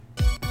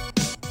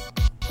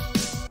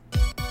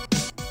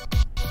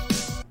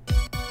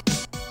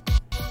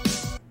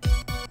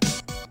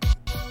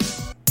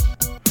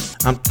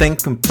I'm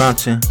thinking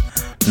about you.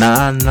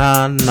 Nah,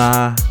 nah,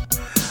 nah.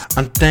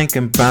 I'm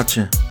thinking about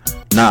you.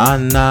 Nah,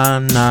 nah,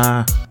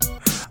 nah.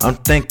 I'm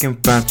thinking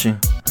about you.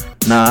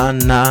 Nah,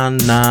 nah,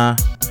 nah.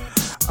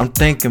 I'm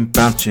thinking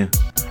about you.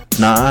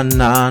 Nah,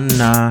 nah,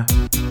 nah.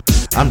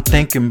 I'm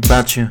thinking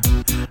about you.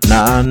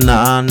 Nah,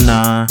 nah,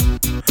 nah.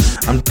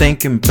 I'm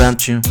thinking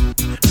about you.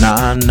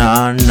 Nah,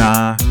 nah,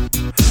 nah.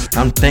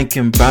 I'm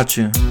thinking about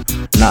you.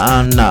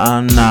 Nah,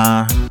 nah,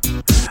 nah.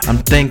 I'm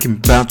thinking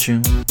about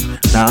you.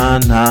 Nah,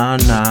 nah,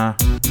 nah.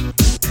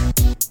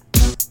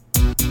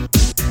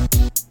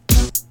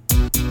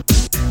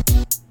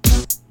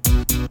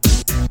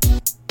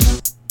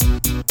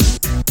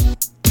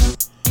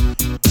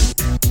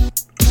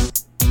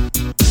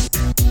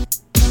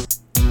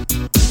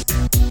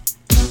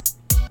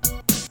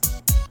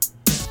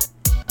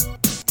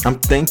 I'm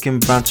thinking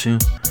about you.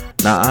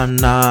 Nah,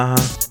 nah.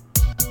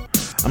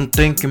 I'm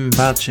thinking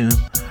about you.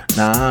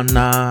 Nah,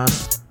 nah.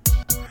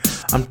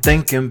 I'm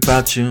thinking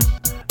about you.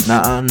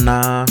 Nah,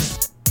 nah.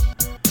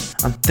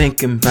 I'm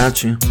thinking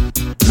about you.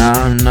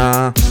 Nah,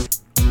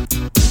 nah.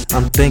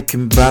 I'm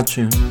thinking about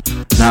you.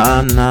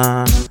 Nah,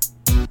 nah.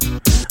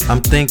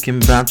 I'm thinking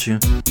about you.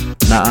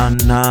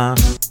 Nah, nah.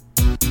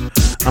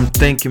 I'm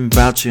thinking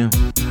about you.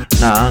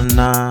 Nah,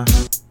 nah.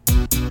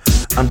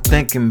 I'm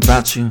thinking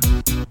about you.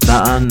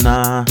 Nah,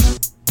 nah.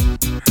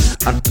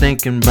 I'm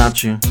thinking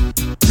about you.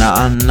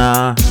 Nah,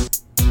 nah.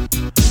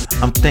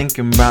 I'm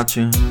thinking about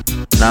you.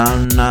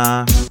 Nah,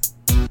 nah.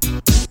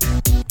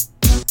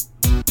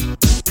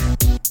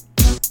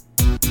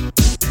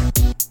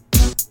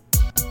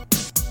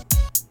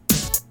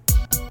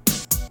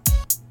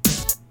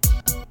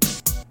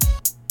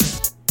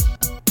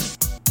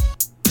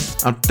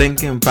 I'm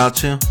thinking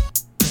about you.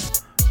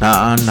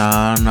 Nah,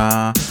 nah,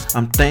 nah.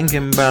 I'm thinking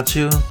about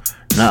you.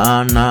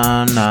 Nah,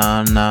 nah,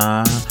 nah,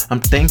 nah. I'm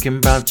thinking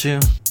about you.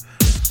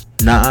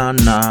 Nah,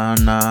 nah,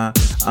 nah.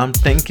 I'm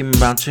thinking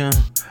about you.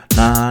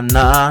 Nah,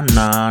 nah,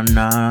 nah,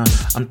 nah.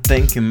 I'm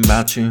thinking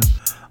about you.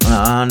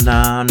 Nah,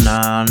 nah,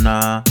 nah,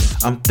 nah.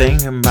 I'm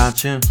thinking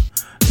about you.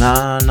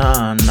 Nah,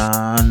 nah,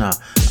 nah, nah.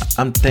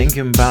 I'm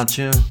thinking about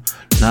you.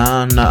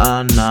 Nah,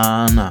 nah,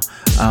 nah, nah.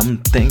 I'm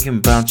thinking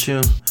about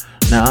you.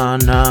 Nah,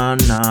 nah,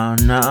 nah,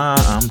 nah.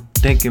 I'm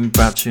thinking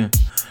about you.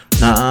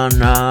 Nah,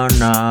 nah,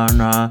 nah,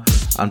 nah.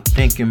 I'm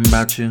thinking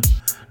about you.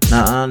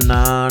 Nah,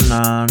 nah,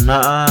 nah,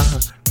 nah.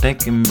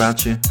 Thinking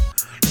about you.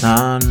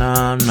 Nah,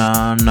 nah,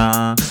 nah,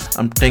 nah.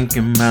 I'm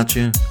thinking about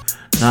you.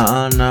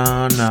 Nah,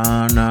 nah,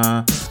 nah,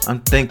 nah. I'm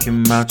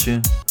thinking about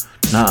you.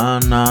 Nah,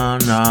 nah,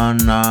 nah,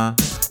 nah.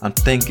 I'm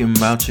thinking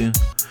about you.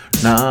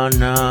 Nah,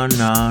 nah,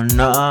 nah,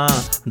 nah.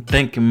 I'm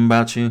thinking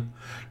about you.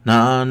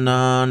 Nah,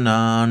 nah,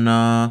 nah,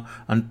 nah.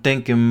 I'm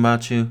thinking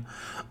about you.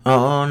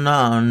 Oh,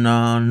 nah,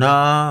 nah,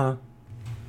 nah.